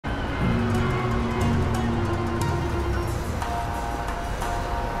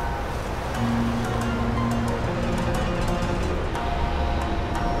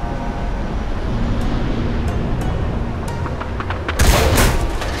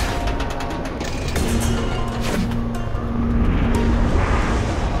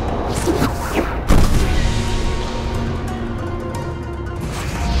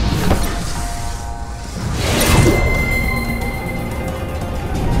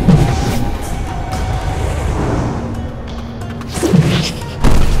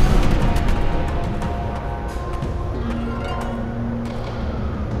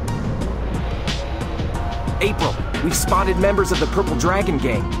spotted members of the Purple Dragon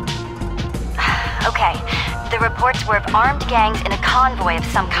gang. Okay. The reports were of armed gangs in a convoy of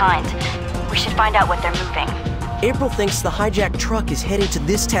some kind. We should find out what they're moving. April thinks the hijacked truck is heading to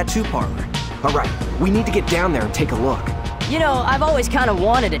this tattoo parlor. Alright, we need to get down there and take a look. You know, I've always kind of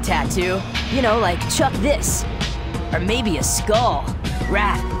wanted a tattoo. You know, like Chuck this. Or maybe a skull.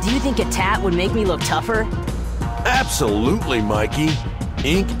 Raph, do you think a tat would make me look tougher? Absolutely, Mikey.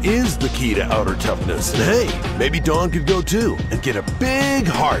 Ink is the key to outer toughness. And hey, maybe Dawn could go too and get a big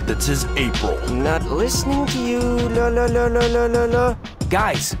heart that says April. Not listening to you, la la la la la la la.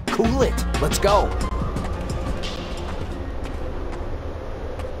 Guys, cool it. Let's go.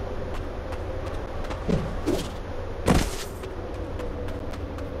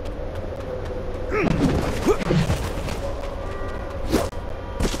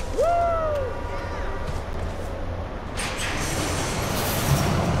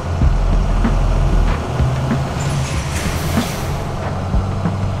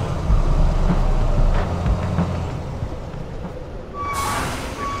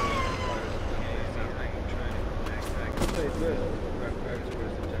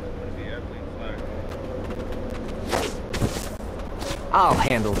 I'll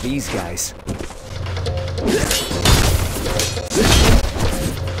handle these guys.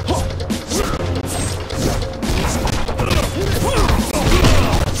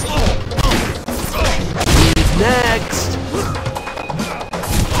 Next!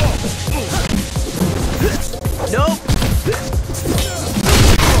 Nope.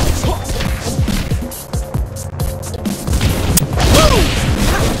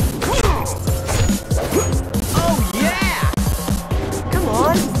 Oh yeah! Come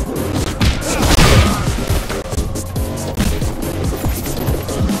on.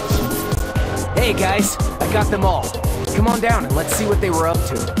 Hey guys, I got them all. Come on down and let's see what they were up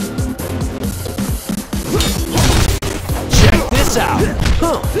to. Check this out!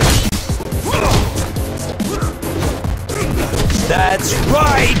 That's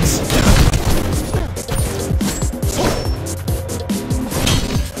right!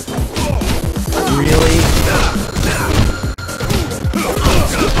 Really?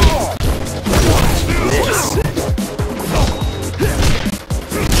 This.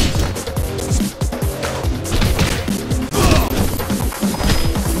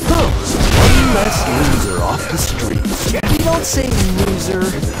 One less loser off the street. You don't say loser.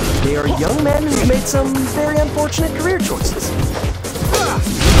 They are young men who've made some very unfortunate career choices.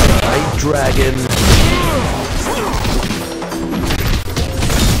 Night Dragon.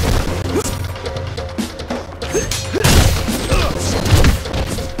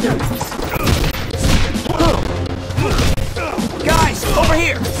 Guys, over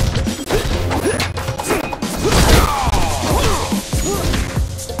here!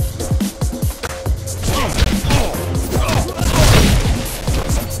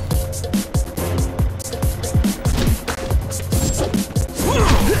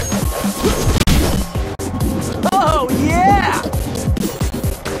 Oh, yeah!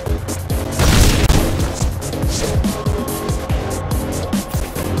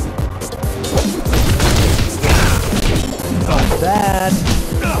 Not bad.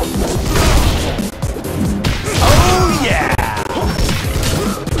 Oh, yeah!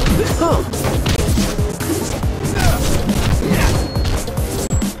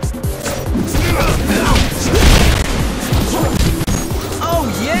 Oh,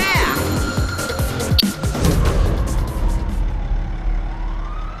 yeah!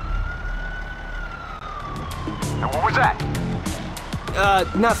 And what was that?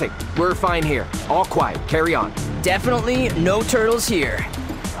 Nothing. We're fine here. All quiet. Carry on. Definitely no turtles here.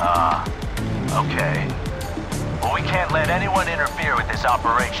 Okay. Well, we can't let anyone interfere with this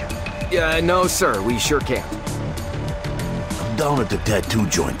operation. No, sir. We sure can't. I'm down at the tattoo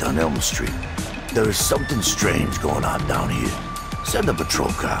joint on Elm Street. There is something strange going on down here. Send a patrol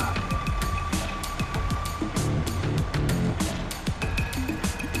car.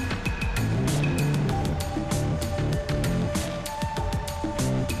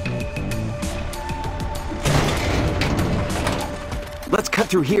 Let's cut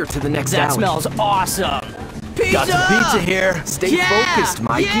through here to the next That alley. smells awesome. Pizza! Got some pizza here. Stay focused,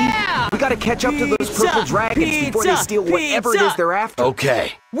 Mikey. Yeah! We gotta catch up to those purple dragons before they steal whatever it is they're after.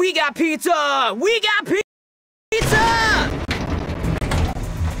 Okay. We got pizza! We got pizza!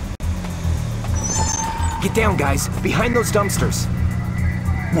 Get down, guys. Behind those dumpsters.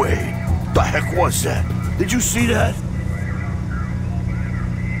 Wait, the heck was that? Did you see that?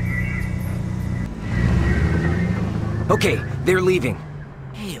 Okay, they're leaving.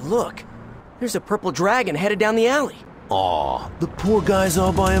 Hey, look. There's a purple dragon headed down the alley. Aw, the poor guy's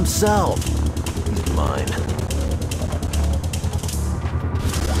all by himself. He's mine.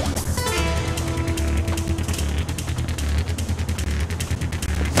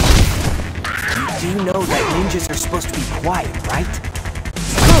 You know that ninjas are supposed to be quiet, right?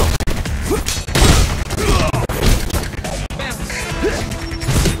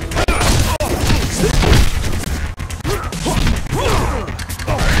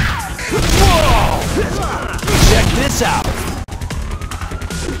 Check this out!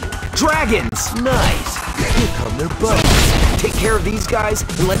 Dragons! Nice! Here come their buddies. Take care of these guys,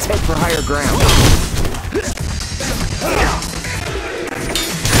 and let's head for higher ground.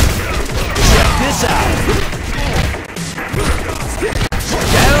 Check this out!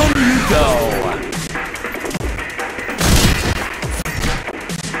 Down you go!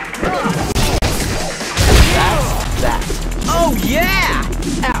 That's that. Oh yeah!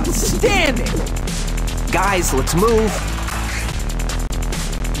 Outstanding! Guys, let's move.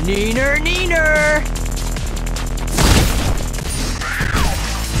 Neener, neener!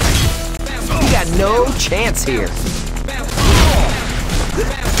 We got no chance here.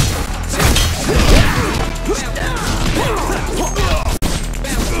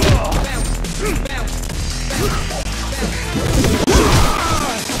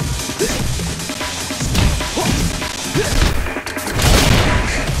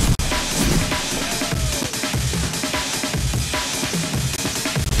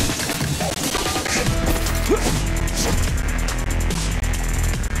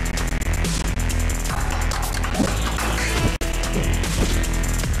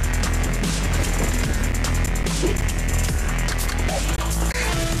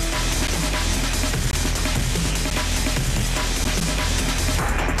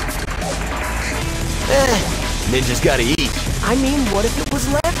 Ninjas gotta eat. I mean, what if it was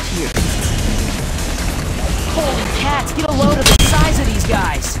left here? Holy cats, get a load of the size of these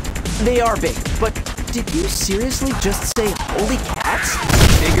guys! They are big, but did you seriously just say holy cats?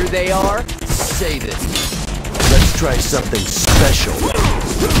 Bigger they are? Say this. Let's try something special.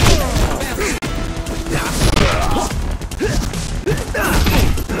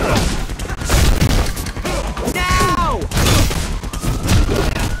 Now!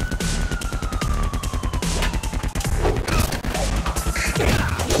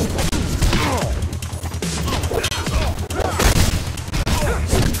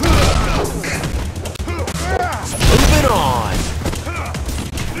 Moving on.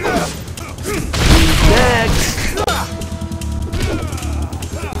 Next.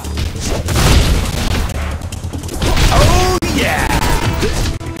 Oh yeah.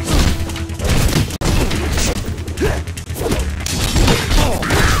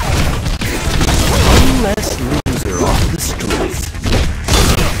 One less loser off the streets.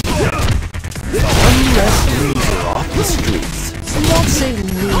 One less loser off the streets. Don't say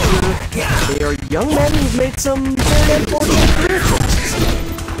loser. They are young men who've made some very unfortunate career choices.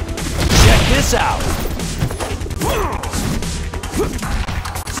 Check this out.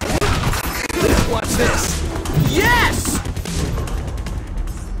 What's this? Yes!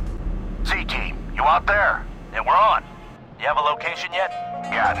 Z-Team, you out there? Yeah, we're on. You have a location yet?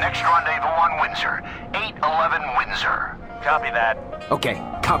 Yeah, next rendezvous on Windsor. 811 Windsor. Copy that. Okay,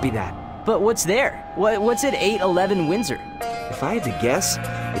 copy that. But what's there? What's at 811 Windsor? If I had to guess,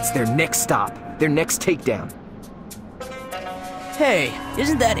 it's their next stop, their next takedown. Hey,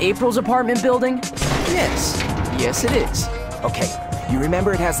 isn't that April's apartment building? Yes, yes it is. Okay, you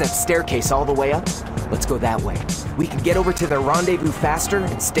remember it has that staircase all the way up? Let's go that way. We can get over to their rendezvous faster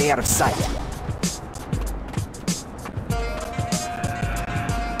and stay out of sight.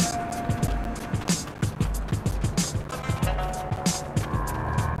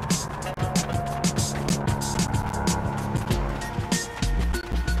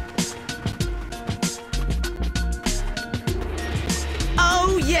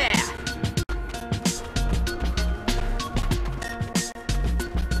 Oh yeah!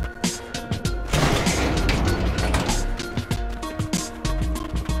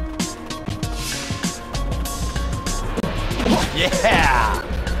 Yeah!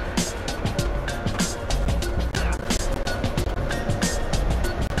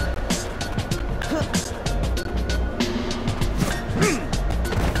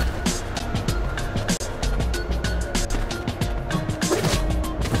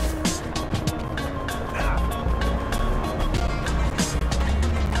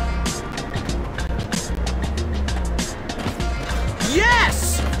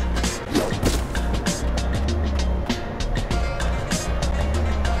 Yes!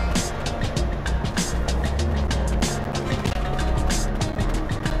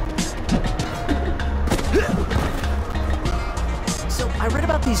 So, I read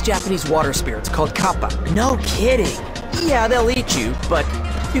about these Japanese water spirits called kappa. No kidding! Yeah, they'll eat you, but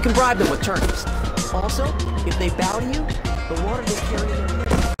you can bribe them with turnips. Also, if they bow to you, the water they carry in their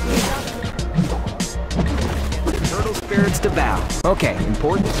spirits to bow. Okay,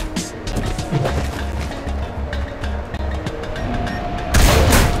 important.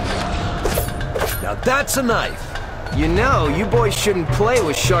 Now that's a knife. You know, you boys shouldn't play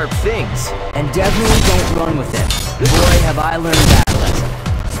with sharp things. And definitely don't run with it. Boy, have I learned that lesson.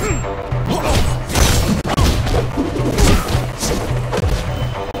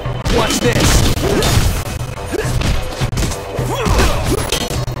 Watch this!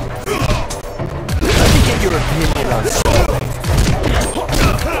 Let me get your opinion on something.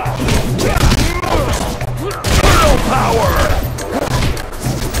 Turtle power!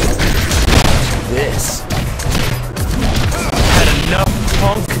 This. Had enough,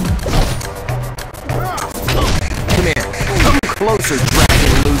 punk? Come here. Come closer,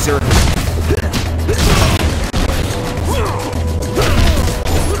 dragon loser.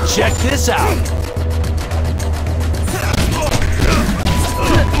 Check this out.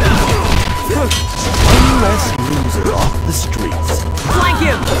 One less loser off the streets. Flank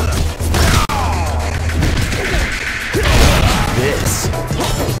him! This.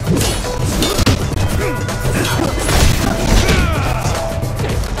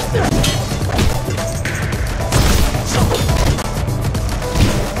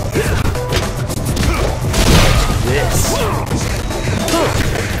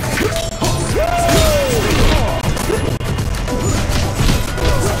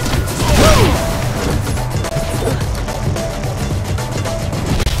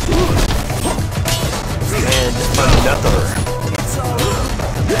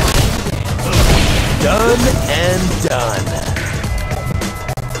 Done and done.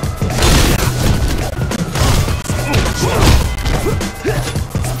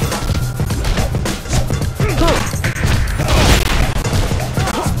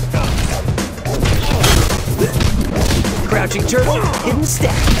 Crouching turtle, hidden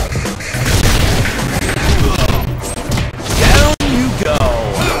step. Down you go.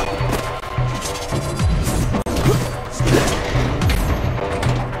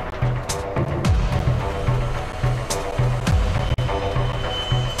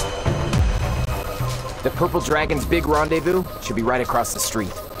 The Purple Dragon's big rendezvous should be right across the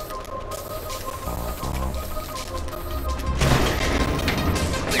street.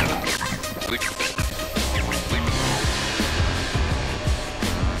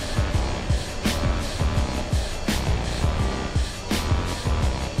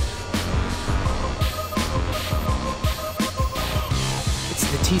 It's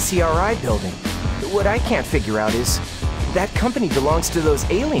the TCRI building. What I can't figure out is, that company belongs to those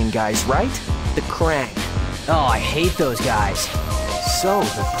alien guys, right? The Krang. Oh, I hate those guys. So,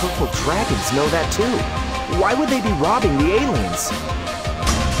 the Purple Dragons know that too. Why would they be robbing the aliens?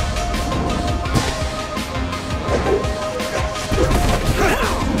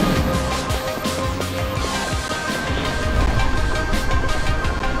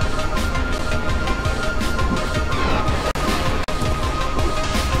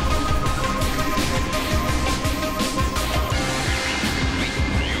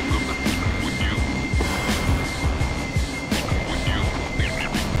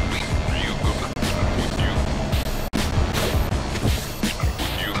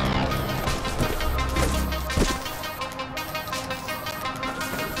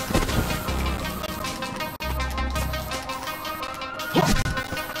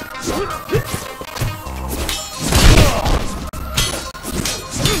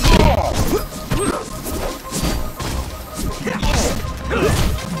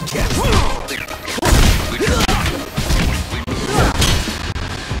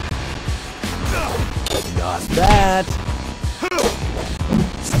 Not bad.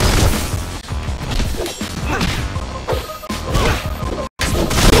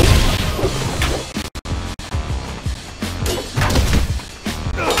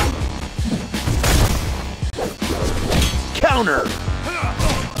 Counter.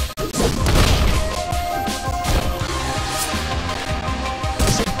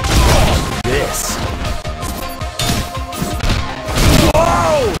 This.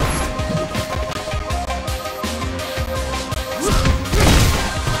 Whoa!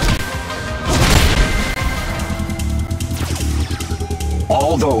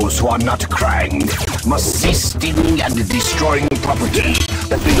 All those who are not Krang must cease stealing and destroying property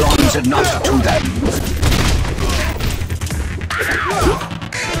that belongs not to them.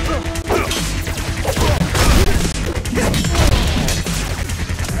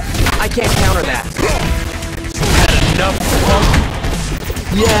 I can't counter that. Had enough, punk?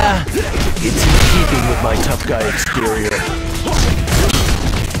 Yeah, it's in keeping with my tough guy exterior.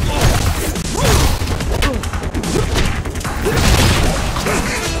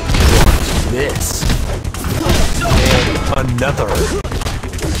 Watch this. And another.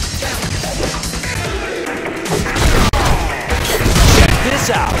 Check this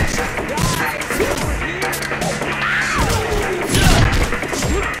out.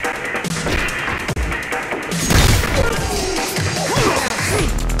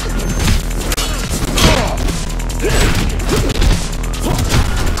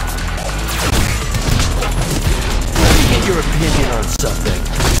 Let me get your opinion on something.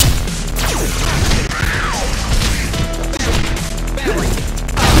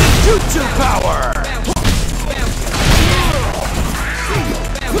 Jutsu power!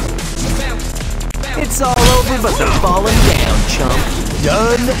 It's all over but the falling down, chump.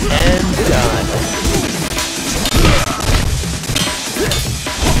 Done and done.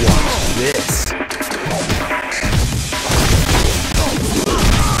 Watch this.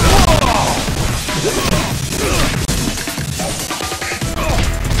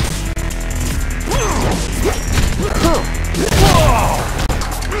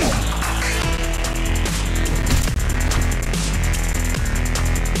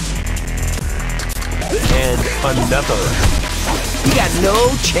 And another. You got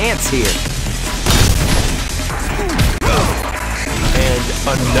no chance here. And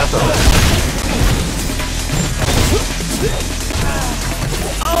another.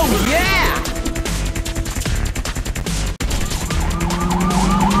 Oh yeah!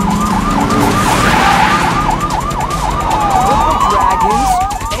 Dragons,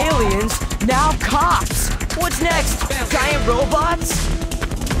 aliens, now cops. What's next? Giant robots?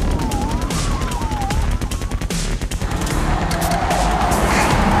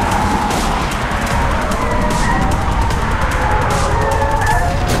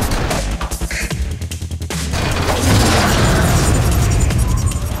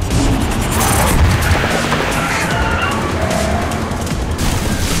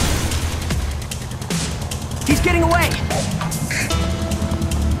 He's getting away!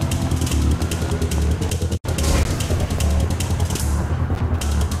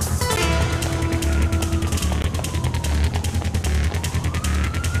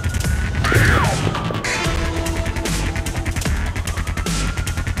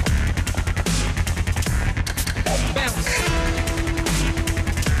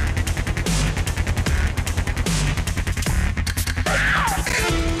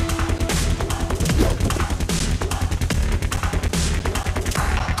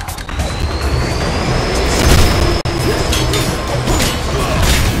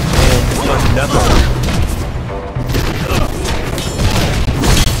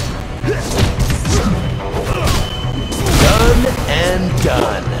 Done and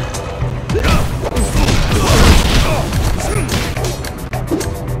done.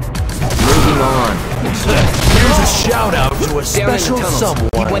 Moving on. Here's a shout out to a Down in the special tunnels.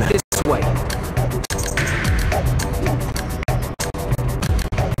 someone. He went this way.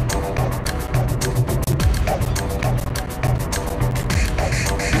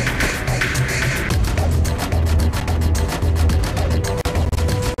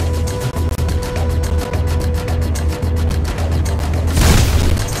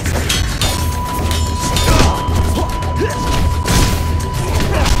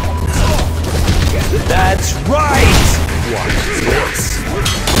 That's right! Watch this.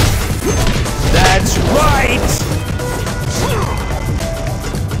 That's right!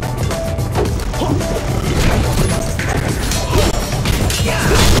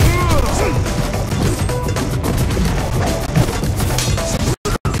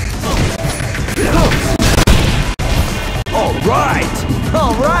 All right!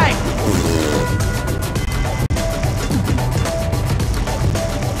 All right!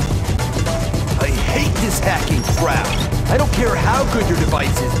 I hate this hacking crap. I don't care how good your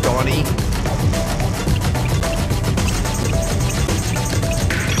device is, Donnie.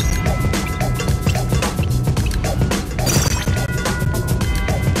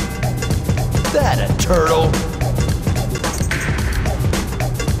 That a turtle?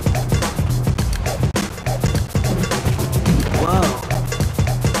 Whoa.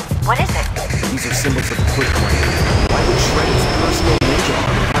 What is it? These are symbols of the Foot Clan. Why would Shredder's personal ninja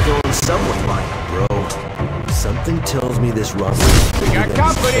army have their own subway line? Bro, something tells me this robbery. We got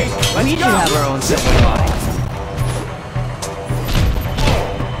company! We should have our own subway line.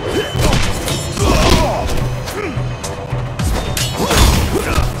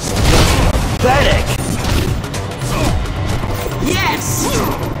 Pathetic! Yes!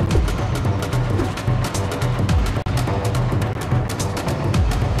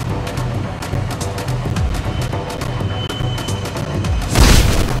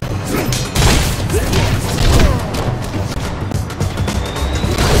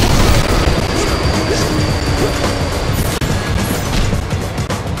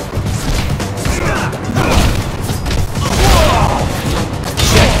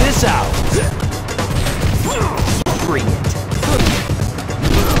 us out. Bring it.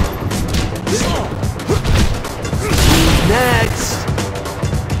 Next.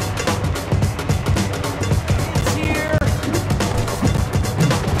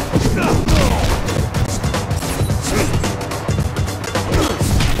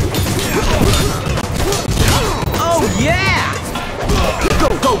 Oh yeah! Go,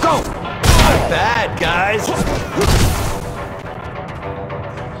 go, go! Not bad, guys.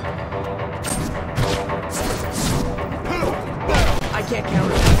 I can't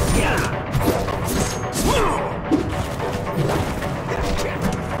count it.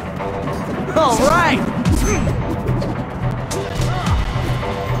 All right!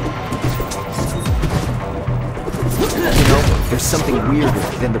 You know, there's something weirder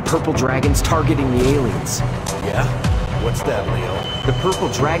than the purple dragons targeting the aliens. Yeah? What's that, Leo? The purple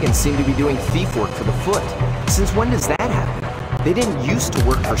dragons seem to be doing thief work for the Foot. Since when does that happen? They didn't used to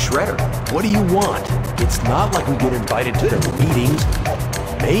work for Shredder. What do you want? It's not like we get invited to their meetings.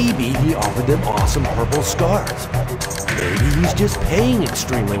 Maybe he offered them awesome purple scars. Maybe he's just paying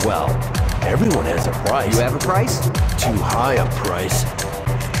extremely well. Everyone has a price. You have a price? Too high a price.